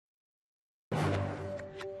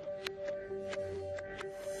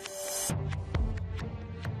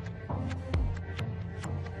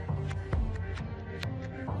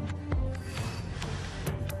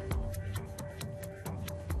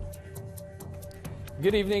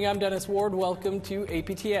Good evening, I'm Dennis Ward. Welcome to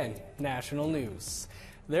APTN National News.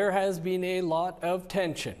 There has been a lot of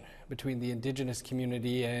tension between the Indigenous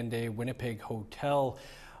community and a Winnipeg hotel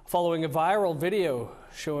following a viral video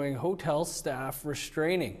showing hotel staff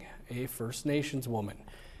restraining a First Nations woman.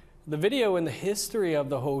 The video and the history of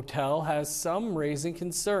the hotel has some raising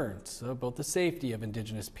concerns about the safety of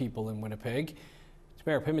Indigenous people in Winnipeg.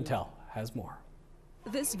 Tamara Pimentel has more.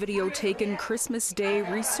 This video taken Christmas Day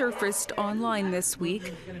resurfaced online this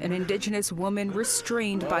week. An Indigenous woman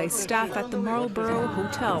restrained by staff at the Marlborough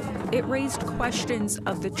Hotel. It raised questions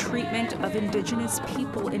of the treatment of Indigenous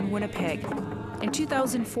people in Winnipeg. In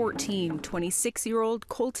 2014, 26-year-old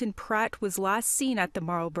Colton Pratt was last seen at the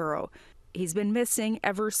Marlborough. He's been missing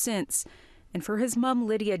ever since. And for his mom,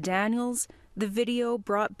 Lydia Daniels, the video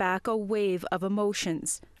brought back a wave of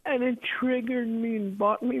emotions. And it triggered me and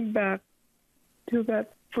brought me back to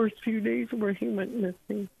that first few days where he went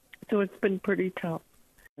missing. So it's been pretty tough.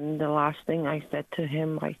 And the last thing I said to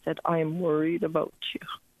him, I said, I am worried about you.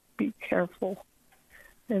 Be careful.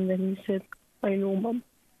 And then he said, I know, Mom.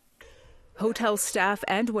 Hotel staff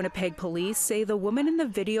and Winnipeg police say the woman in the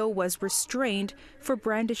video was restrained for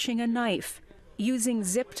brandishing a knife. Using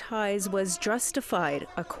zip ties was justified,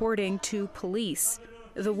 according to police.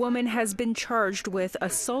 The woman has been charged with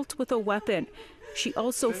assault with a weapon. She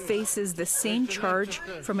also faces the same charge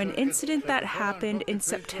from an incident that happened in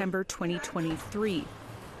September 2023.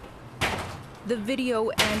 The video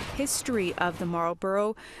and history of the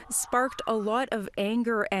Marlborough sparked a lot of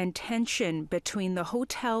anger and tension between the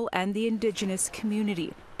hotel and the Indigenous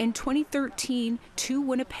community. In 2013, 2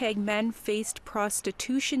 Winnipeg men faced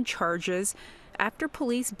prostitution charges after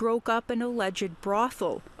police broke up an alleged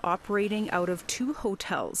brothel operating out of 2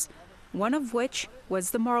 hotels, one of which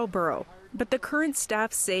was the Marlborough. But the current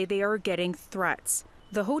staff say they are getting threats.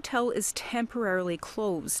 The hotel is temporarily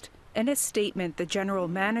closed. In a statement, the general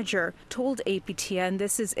manager told APTN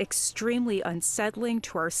this is extremely unsettling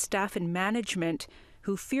to our staff and management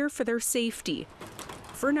who fear for their safety.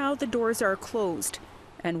 For now, the doors are closed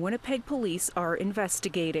and Winnipeg police are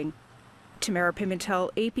investigating. Tamara Pimentel,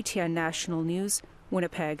 APTN National News,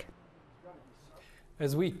 Winnipeg.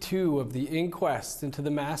 As week 2 of the inquest into the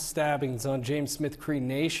mass stabbings on James Smith Cree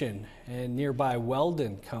Nation and nearby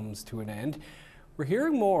Weldon comes to an end, we're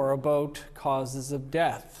hearing more about causes of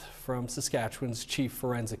death from Saskatchewan's chief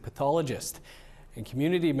forensic pathologist. And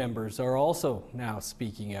community members are also now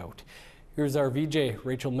speaking out. Here's our VJ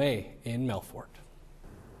Rachel May in Melfort.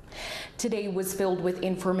 Today was filled with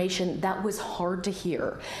information that was hard to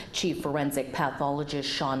hear. Chief Forensic Pathologist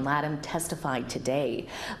Sean Latham testified today.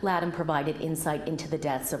 Latham provided insight into the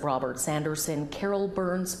deaths of Robert Sanderson, Carol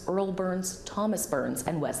Burns, Earl Burns, Thomas Burns,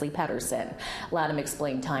 and Wesley Pedersen. Latham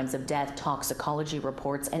explained times of death, toxicology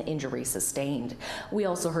reports, and injuries sustained. We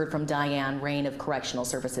also heard from Diane Rain of Correctional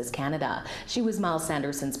Services Canada. She was Miles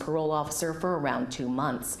Sanderson's parole officer for around 2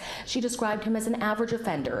 months. She described him as an average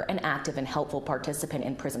offender, an active and helpful participant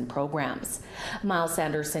in prison programs. Miles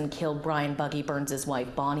Sanderson killed Brian Buggy Burns'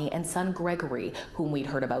 wife Bonnie and son Gregory, whom we'd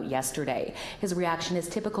heard about yesterday. His reaction is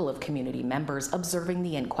typical of community members observing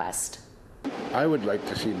the inquest. I would like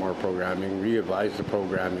to see more programming, re-advise the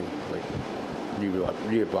programming, like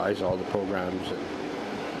re-advise all the programs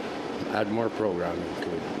and add more programming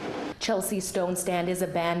to it. Chelsea Stonestand is a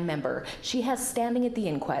band member. She has standing at the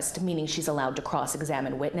inquest, meaning she's allowed to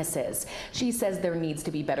cross-examine witnesses. She says there needs to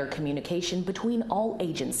be better communication between all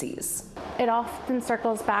agencies. It often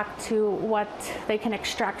circles back to what they can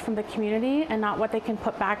extract from the community and not what they can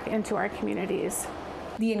put back into our communities.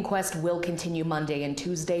 The inquest will continue Monday and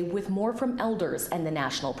Tuesday with more from elders and the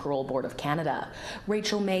National Parole Board of Canada.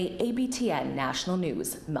 Rachel May, APTN National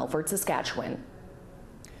News, Melfort, Saskatchewan.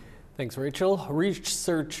 Thanks, Rachel.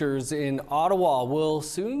 Researchers in Ottawa will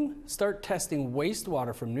soon start testing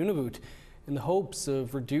wastewater from Nunavut in the hopes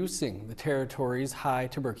of reducing the territory's high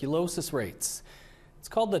tuberculosis rates. It's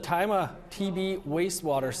called the TIMA TB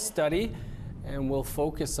Wastewater Study and will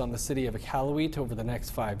focus on the city of Iqaluit over the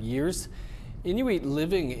next 5 years. Inuit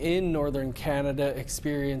living in northern Canada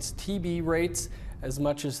experience TB rates as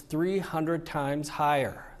much as 300 times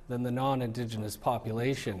higher than the non-Indigenous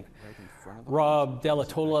population. Rob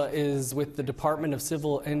Delatola is with the Department of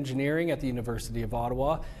Civil Engineering at the University of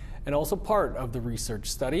Ottawa and also part of the research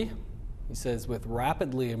study. He says with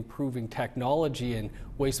rapidly improving technology in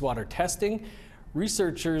wastewater testing,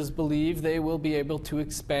 researchers believe they will be able to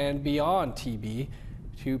expand beyond TB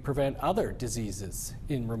to prevent other diseases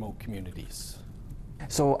in remote communities.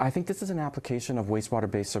 So I think this is an application of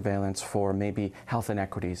wastewater-based surveillance for maybe health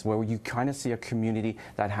inequities, where you kind of see a community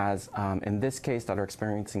that has, in this case, that are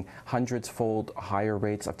experiencing hundreds-fold higher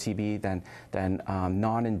rates of TB than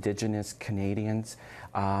non-Indigenous Canadians.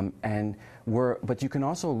 But you can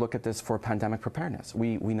also look at this for pandemic preparedness.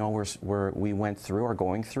 We know we went through or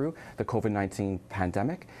going through the COVID-19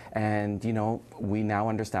 pandemic, and we now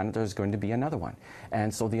understand that there's going to be another one.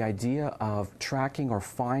 And so the idea of tracking or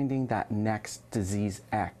finding that next disease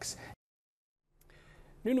X.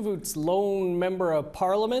 Nunavut's lone member of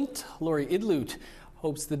parliament, Lori Idloot,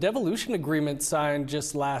 hopes the devolution agreement signed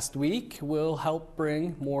just last week will help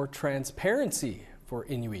bring more transparency for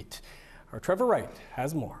Inuit. Our Trevor Wright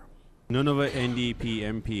has more. Nunavut NDP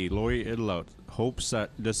MP Lori Idloot hopes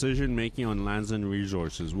that decision-making on lands and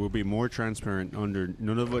resources will be more transparent under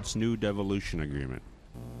Nunavut's new devolution agreement.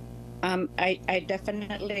 I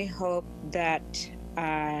definitely hope that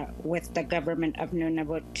with the government of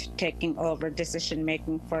Nunavut taking over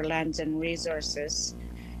decision-making for lands and resources,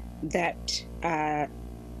 that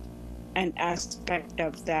an aspect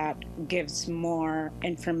of that gives more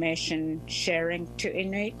information sharing to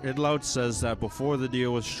Inuit. Idlout says that before the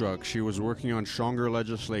deal was struck, she was working on stronger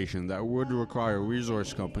legislation that would require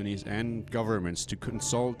resource companies and governments to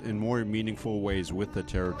consult in more meaningful ways with the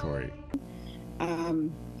territory.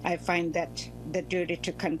 I find that the duty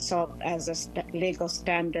to consult as a legal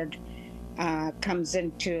standard comes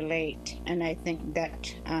in too late, and I think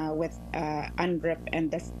that with UNDRIP and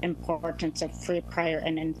the importance of free, prior,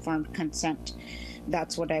 and informed consent,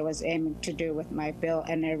 that's what I was aiming to do with my bill,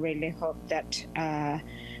 and I really hope that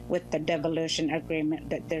with the devolution agreement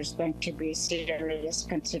that there's going to be serious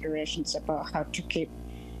considerations about how to keep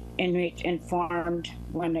Inuit informed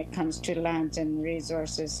when it comes to lands and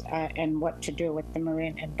resources and what to do with the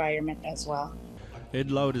marine environment as well.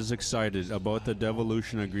 Idlout is excited about the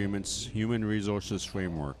devolution agreement's human resources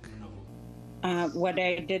framework. What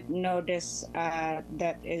I did notice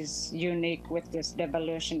that is unique with this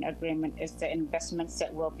devolution agreement is the investments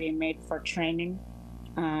that will be made for training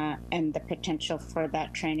and the potential for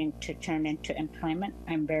that training to turn into employment.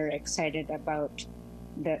 I'm very excited about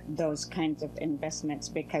those kinds of investments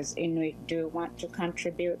because Inuit do want to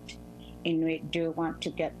contribute. Inuit do want to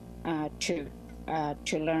get to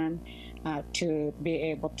learn, to be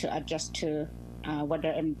able to adjust to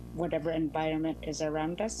whatever environment is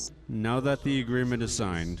around us. Now that the agreement is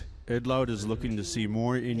signed, Idlout is looking to see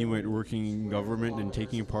more Inuit working in government and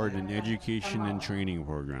taking part in education and training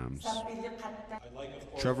programs.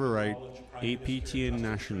 Trevor Wright, APTN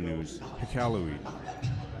National News, Iqaluit.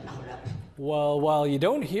 Well, while you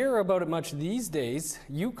don't hear about it much these days,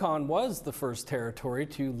 Yukon was the first territory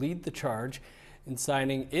to lead the charge in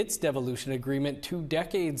signing its devolution agreement 2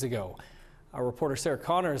 decades ago. Our reporter Sarah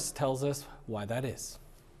Connors tells us why that is.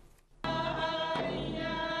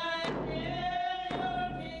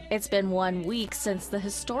 It's been 1 week since the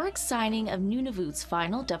historic signing of Nunavut's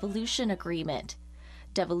final devolution agreement.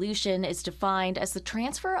 Devolution is defined as the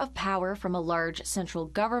transfer of power from a large central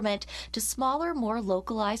government to smaller, more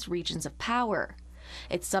localized regions of power.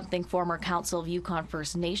 It's something former Council of Yukon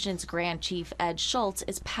First Nations Grand Chief Ed Schultz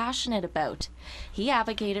is passionate about. He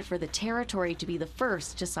advocated for the territory to be the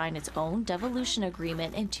first to sign its own devolution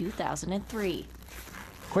agreement in 2003.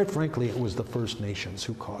 Quite frankly, it was the First Nations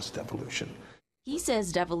who caused devolution. He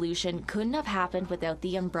says devolution couldn't have happened without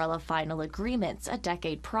the umbrella final agreements a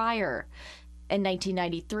decade prior. In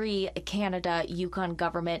 1993, Canada, Yukon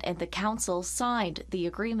government, and the Council signed the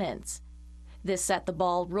agreements. This set the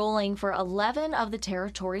ball rolling for 11 of the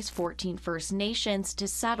territory's 14 First Nations to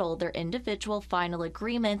settle their individual final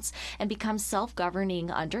agreements and become self-governing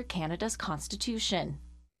under Canada's Constitution.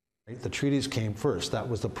 The treaties came first. That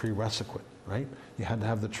was the prerequisite, right? You had to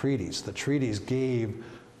have the treaties. The treaties gave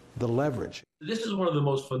the leverage. This is one of the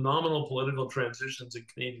most phenomenal political transitions in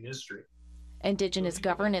Canadian history. Indigenous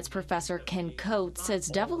governance professor Ken Coates says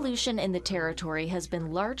devolution in the territory has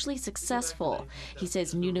been largely successful. He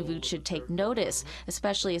says Nunavut should take notice,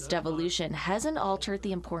 especially as devolution hasn't altered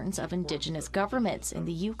the importance of Indigenous governments in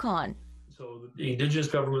the Yukon. So the Indigenous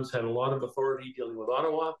governments had a lot of authority dealing with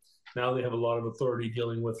Ottawa. Now they have a lot of authority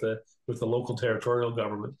dealing with the local territorial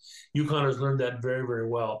government. Yukon has learned that very, very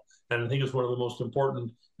well. And I think it's one of the most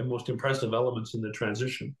important and most impressive elements in the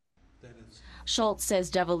transition. Schultz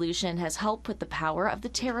says devolution has helped put the power of the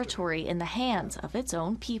territory in the hands of its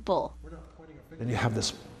own people. And you have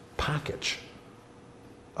this package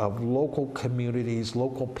of local communities,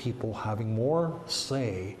 local people having more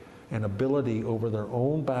say and ability over their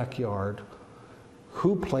own backyard,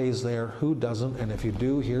 who plays there, who doesn't, and if you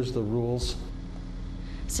do, here's the rules.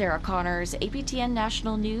 Sarah Connors, APTN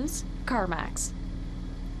National News, CarMax.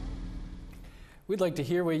 We'd like to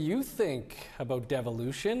hear what you think about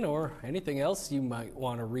devolution or anything else you might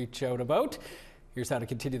want to reach out about. Here's how to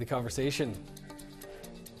continue the conversation.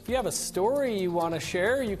 If you have a story you want to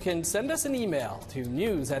share, you can send us an email to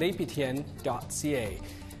news@aptn.ca.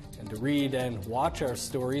 And to read and watch our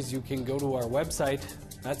stories, you can go to our website.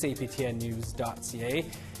 That's aptnnews.ca.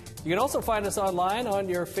 You can also find us online on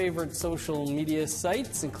your favorite social media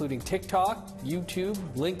sites, including TikTok, YouTube,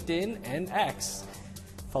 LinkedIn, and X.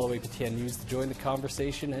 Follow APTN News to join the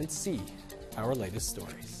conversation and see our latest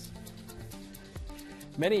stories.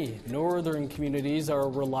 Many northern communities are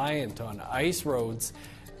reliant on ice roads.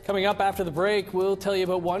 Coming up after the break, we'll tell you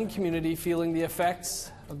about one community feeling the effects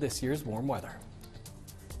of this year's warm weather.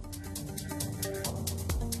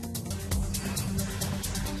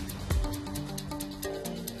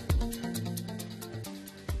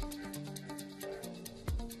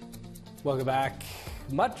 Welcome back.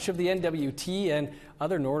 Much of the NWT and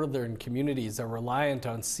other northern communities are reliant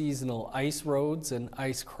on seasonal ice roads and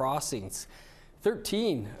ice crossings.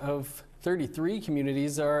 13 of 33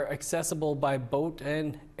 communities are accessible by boat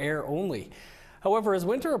and air only. However, as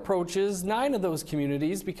winter approaches, 9 of those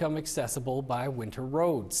communities become accessible by winter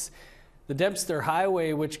roads. The Dempster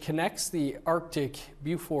Highway, which connects the Arctic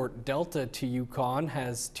Beaufort Delta to Yukon,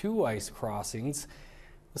 has 2 ice crossings.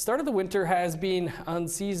 The start of the winter has been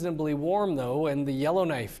unseasonably warm, though, and the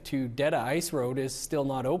Yellowknife to Detta Ice Road is still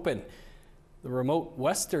not open. The remote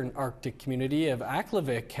western Arctic community of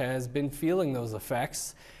Aklavik has been feeling those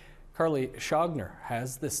effects. Carly Schogner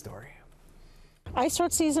has this story. Ice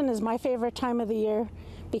road season is my favorite time of the year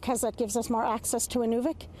because that gives us more access to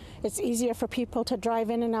Nunavut. It's easier for people to drive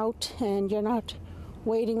in and out, and you're not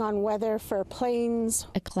waiting on weather for planes.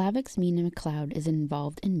 Aklavik's Mina McLeod is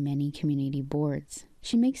involved in many community boards.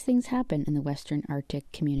 She makes things happen in the Western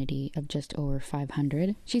Arctic community of just over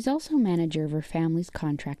 500. She's also manager of her family's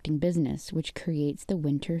contracting business, which creates the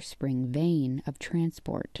winter-spring vein of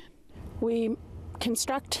transport. We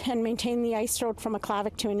construct and maintain the ice road from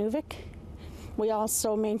Aklavik to Nunavut. We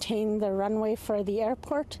also maintain the runway for the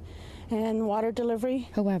airport and water delivery.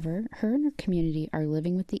 However, her and her community are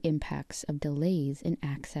living with the impacts of delays in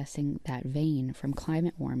accessing that vein from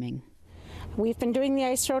climate warming. We've been doing the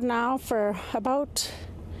ice road now for about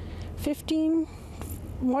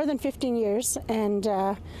more than 15 years, and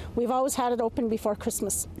we've always had it open before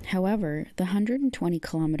Christmas. However, the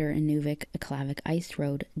 120-kilometer Inuvik-Aklavik Ice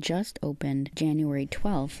Road just opened January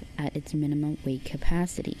 12th at its minimum weight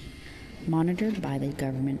capacity, monitored by the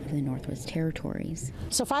government of the Northwest Territories.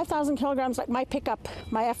 So 5,000 kilograms, like my pickup,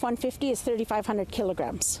 my F-150 is 3,500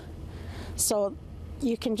 kilograms. So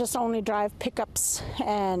you can just only drive pickups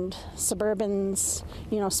and Suburbans,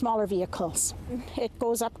 smaller vehicles. It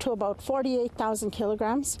goes up to about 48,000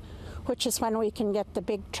 kilograms, which is when we can get the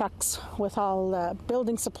big trucks with all the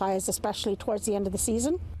building supplies, especially towards the end of the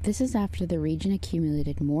season. This is after the region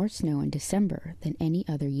accumulated more snow in December than any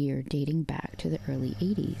other year dating back to the early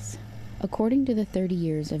 80s. According to the 30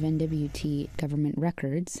 years of NWT government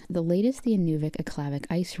records, the latest the Inuvik-Aklavik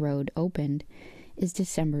Ice Road opened is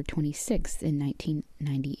December 26th in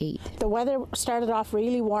 1998. The weather started off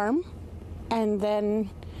really warm, and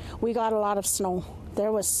then we got a lot of snow.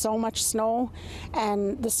 There was so much snow,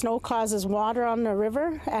 and the snow causes water on the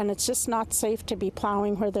river, and it's just not safe to be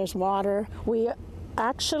plowing where there's water. We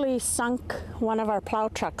actually sunk one of our plow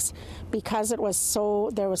trucks because there was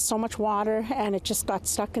so much water, and it just got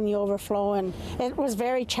stuck in the overflow, and it was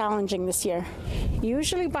very challenging this year.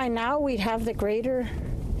 Usually by now we'd have the grader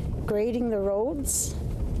grading the roads,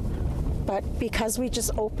 but because we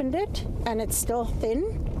just opened it and it's still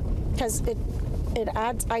thin, because it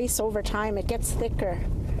adds ice over time, it gets thicker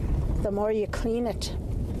the more you clean it.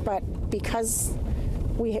 But because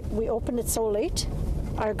we opened it so late,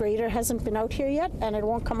 our grader hasn't been out here yet, and it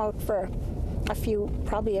won't come out for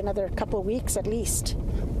probably another couple of weeks at least.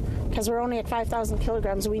 Because we're only at 5,000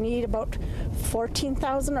 kilograms. We need about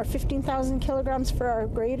 14,000 or 15,000 kilograms for our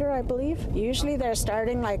grader, I believe. Usually they're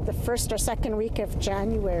starting like the first or second week of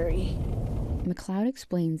January. McLeod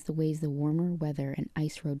explains the ways the warmer weather and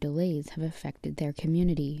ice road delays have affected their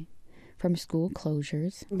community. From school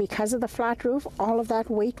closures. Because of the flat roof, all of that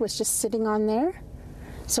weight was just sitting on there.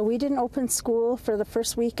 So we didn't open school for the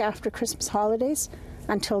first week after Christmas holidays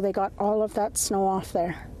until they got all of that snow off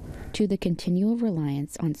there. To the continual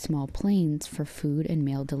reliance on small planes for food and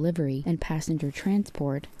mail delivery and passenger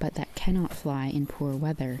transport, but that cannot fly in poor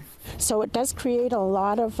weather. So it does create a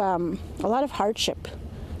lot of hardship,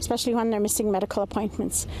 especially when they're missing medical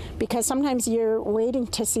appointments, because sometimes you're waiting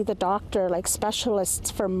to see the doctor, like specialists,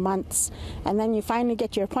 for months, and then you finally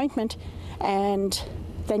get your appointment, and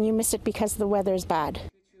then you miss it because the weather's bad.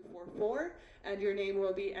 and your name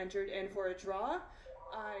will be entered in for a draw.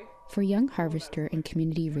 For young harvester and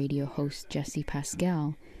community radio host Jessie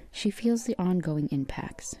Pascal, she feels the ongoing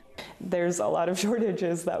impacts. There's a lot of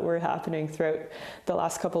shortages that were happening throughout the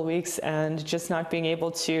last couple of weeks, and just not being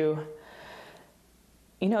able to,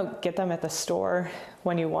 get them at the store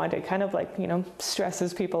when you want it kind of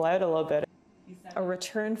stresses people out a little bit. A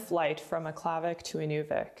return flight from Aklavik to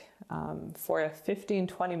Nunavut for a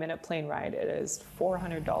 15-20 minute plane ride, it is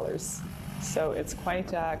 $400. So it's quite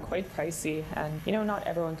pricey, and not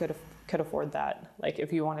everyone could afford that. Like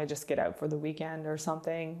if you want to just get out for the weekend or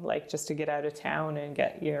something, like just to get out of town and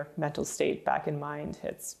get your mental state back in mind,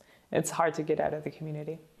 it's hard to get out of the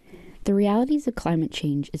community. The realities of climate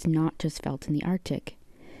change is not just felt in the Arctic.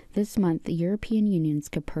 This month, the European Union's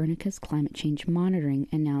Copernicus Climate Change Monitoring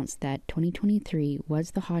announced that 2023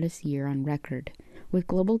 was the hottest year on record, with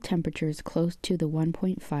global temperatures close to the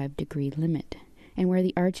 1.5 degree limit, and where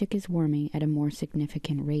the Arctic is warming at a more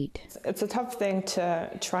significant rate. It's a tough thing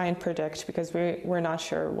to try and predict because we're not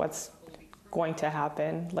sure what's going to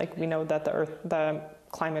happen. Like we know that the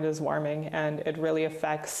climate is warming, and it really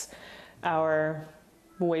affects our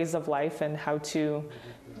ways of life and how to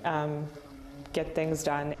get things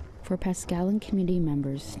done. For Pascal and community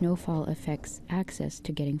members, snowfall affects access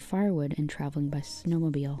to getting firewood and traveling by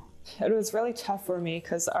snowmobile. It was really tough for me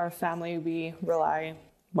because our family, we rely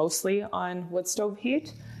mostly on wood stove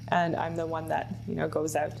heat, and I'm the one that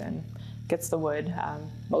goes out and gets the wood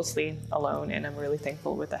mostly alone, and I'm really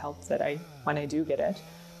thankful with the help that when I do get it.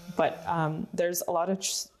 But there's a lot of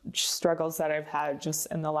struggles that I've had just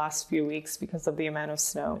in the last few weeks because of the amount of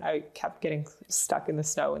snow. I kept getting stuck in the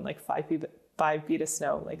snow in 5 feet of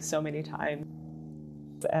snow so many times,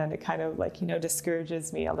 and it kind of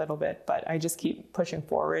discourages me a little bit, but I just keep pushing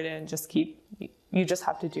forward and you just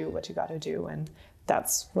have to do what you got to do, and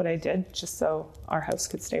that's what I did just so our house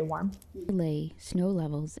could stay warm. Delay, snow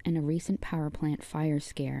levels, and a recent power plant fire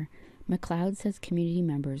scare, McLeod says community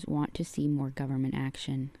members want to see more government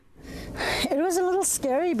action. It was a little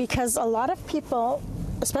scary because a lot of people,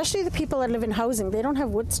 especially the people that live in housing, they don't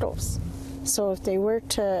have wood stoves. So if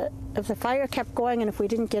the fire kept going and if we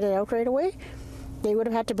didn't get it out right away, they would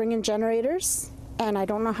have had to bring in generators, and I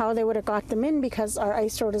don't know how they would have got them in because our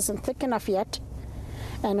ice road isn't thick enough yet,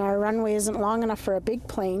 and our runway isn't long enough for a big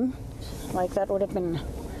plane. That would have been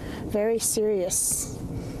very serious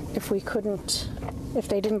if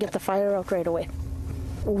they didn't get the fire out right away.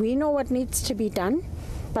 We know what needs to be done,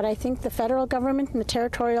 but I think the federal government and the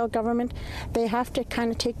territorial government, they have to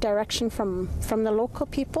kind of take direction from the local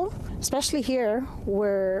people, especially here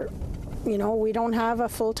where, we don't have a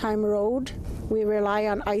full-time road. We rely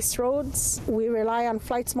on ice roads. We rely on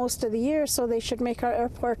flights most of the year, so they should make our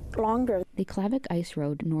airport longer. The Aklavik Ice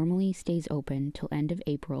Road normally stays open till end of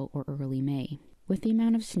April or early May. With the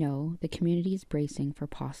amount of snow, the community is bracing for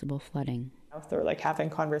possible flooding. They're having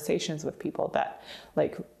conversations with people that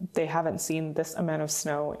they haven't seen this amount of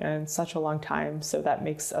snow in such a long time, so that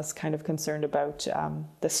makes us kind of concerned about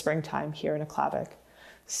the springtime here in Aklavik.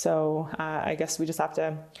 So I guess we just have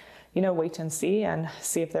to wait and see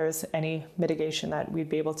if there's any mitigation that we'd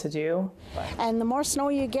be able to do. And the more snow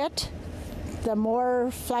you get, the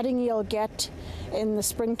more flooding you'll get in the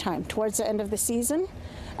springtime towards the end of the season,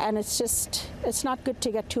 and it's not good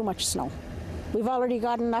to get too much snow. We've already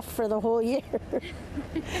got enough for the whole year.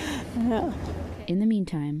 Yeah. In the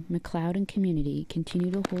meantime, McLeod and community continue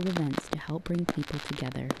to hold events to help bring people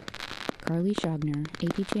together. Carly Schogner,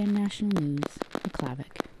 APTN National News,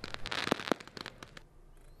 Aklavik.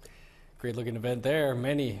 Great looking event there.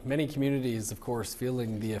 Many communities, of course,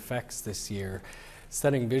 feeling the effects this year.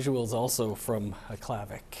 Stunning visuals also from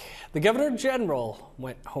Aklavik. The Governor General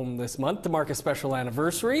went home this month to mark a special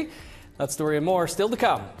anniversary. That story and more still to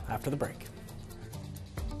come after the break.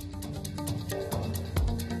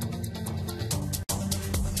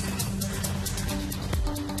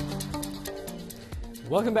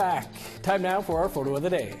 Welcome back. Time now for our photo of the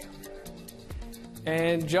day.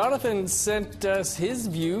 And Jonathan sent us his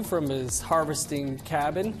view from his harvesting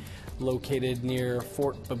cabin located near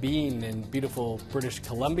Fort Babine in beautiful British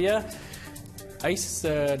Columbia. Ice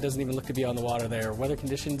doesn't even look to be on the water there. Weather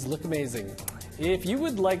conditions look amazing. If you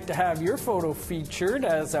would like to have your photo featured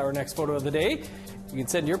as our next photo of the day, you can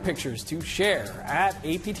send your pictures to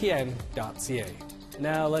share@aptn.ca.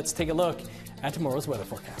 Now let's take a look at tomorrow's weather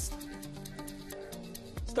forecast.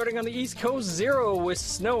 Starting on the East Coast, 0 with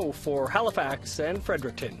snow for Halifax and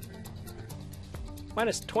Fredericton.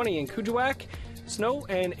 -20 in Kuujjuaq, snow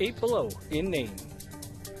and 8 below in Nain.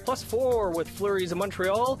 +4 with flurries in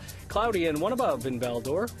Montreal, cloudy and 1 above in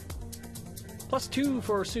Val-d'Or. +2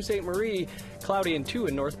 for Sault Ste. Marie, cloudy and 2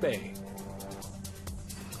 in North Bay.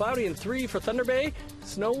 cloudy and 3 for Thunder Bay.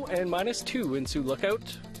 Snow and -2 in Sioux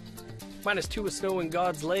Lookout. -2 with snow in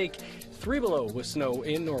God's Lake. 3 below with snow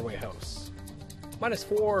in Norway House.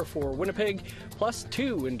 -4 for Winnipeg.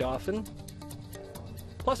 +2 in Dauphin.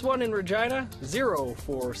 +1 in Regina. 0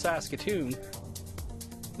 for Saskatoon.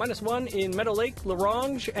 -1 in Meadow Lake, La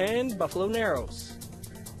Ronge, and Buffalo Narrows.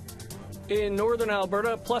 In northern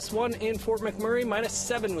Alberta, +1 in Fort McMurray,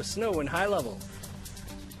 -7 with snow in High Level.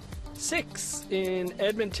 6 in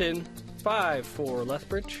Edmonton, 5 for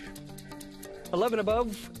Lethbridge. 11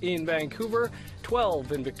 above in Vancouver,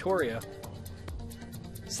 12 in Victoria.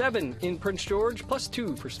 7 in Prince George,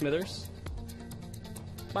 +2 for Smithers.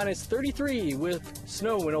 -33 with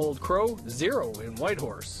snow in Old Crow, 0 in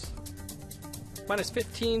Whitehorse.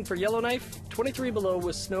 -15 for Yellowknife, 23 below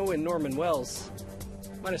with snow in Norman Wells.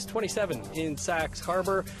 -27 in Sax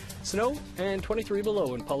Harbor, snow, and 23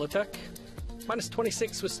 below in Pawlutuk.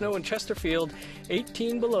 -26 with snow in Chesterfield,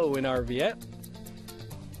 18 below in Arviette.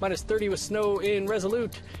 -30 with snow in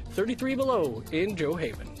Resolute, 33 below in Joe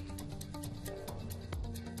Haven.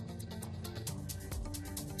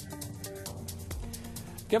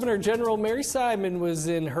 Governor General Mary Simon was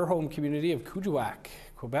in her home community of Kuujjuaq,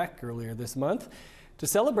 Quebec, earlier this month to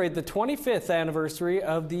celebrate the 25th anniversary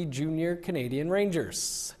of the Junior Canadian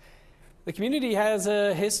Rangers. The community has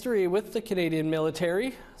a history with the Canadian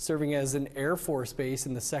military, serving as an Air Force base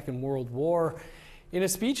in the Second World War. In a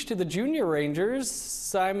speech to the Junior Rangers,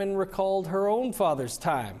 Simon recalled her own father's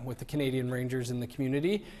time with the Canadian Rangers in the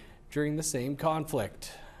community during the same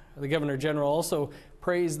conflict. The Governor General also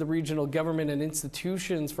praised the regional government and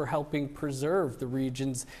institutions for helping preserve the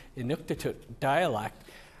region's Inuktitut dialect.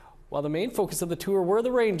 While the main focus of the tour were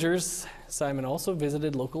the Rangers, Simon also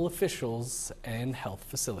visited local officials and health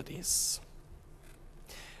facilities.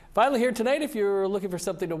 Finally here tonight, if you're looking for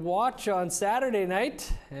something to watch on Saturday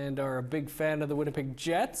night and are a big fan of the Winnipeg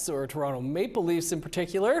Jets or Toronto Maple Leafs in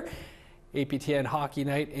particular, APTN Hockey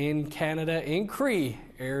Night in Canada in Cree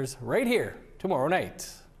airs right here tomorrow night.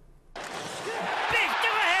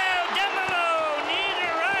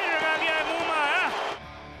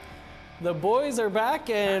 The boys are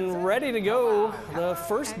back and ready to go. The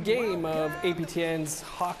first game of APTN's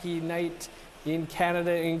Hockey Night in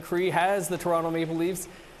Canada in Cree has the Toronto Maple Leafs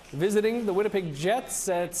visiting the Winnipeg Jets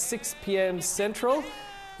at 6 p.m. Central.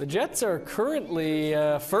 The Jets are currently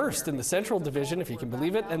first in the Central Division, if you can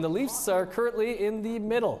believe it, and the Leafs are currently in the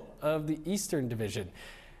middle of the Eastern Division.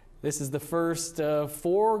 This is the first of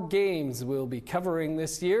 4 games we'll be covering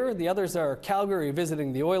this year. The others are Calgary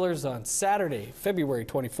visiting the Oilers on Saturday, February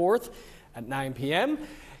 24th at 9 p.m.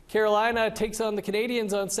 Carolina takes on the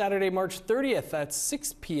Canadiens on Saturday, March 30th at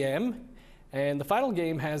 6 p.m. And the final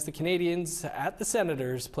game has the Canadiens at the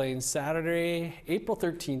Senators playing Saturday, April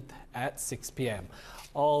 13th at 6 p.m.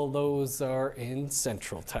 All those are in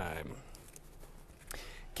Central Time.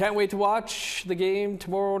 Can't wait to watch the game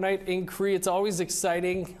tomorrow night in Cree. It's always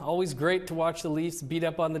exciting, always great to watch the Leafs beat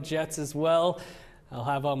up on the Jets as well. I'll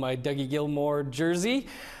have on my Dougie Gilmore jersey.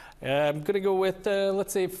 I'm going to go with,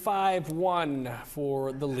 let's say, 5-1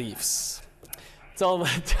 for the Leafs. That's all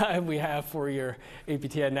the time we have for your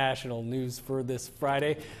APTN National News for this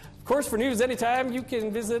Friday. Of course, for news anytime, you can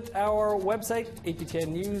visit our website,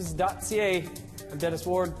 aptnnews.ca. I'm Dennis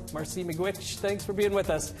Ward, Marcy McGuitch. Thanks for being with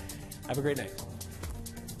us. Have a great night.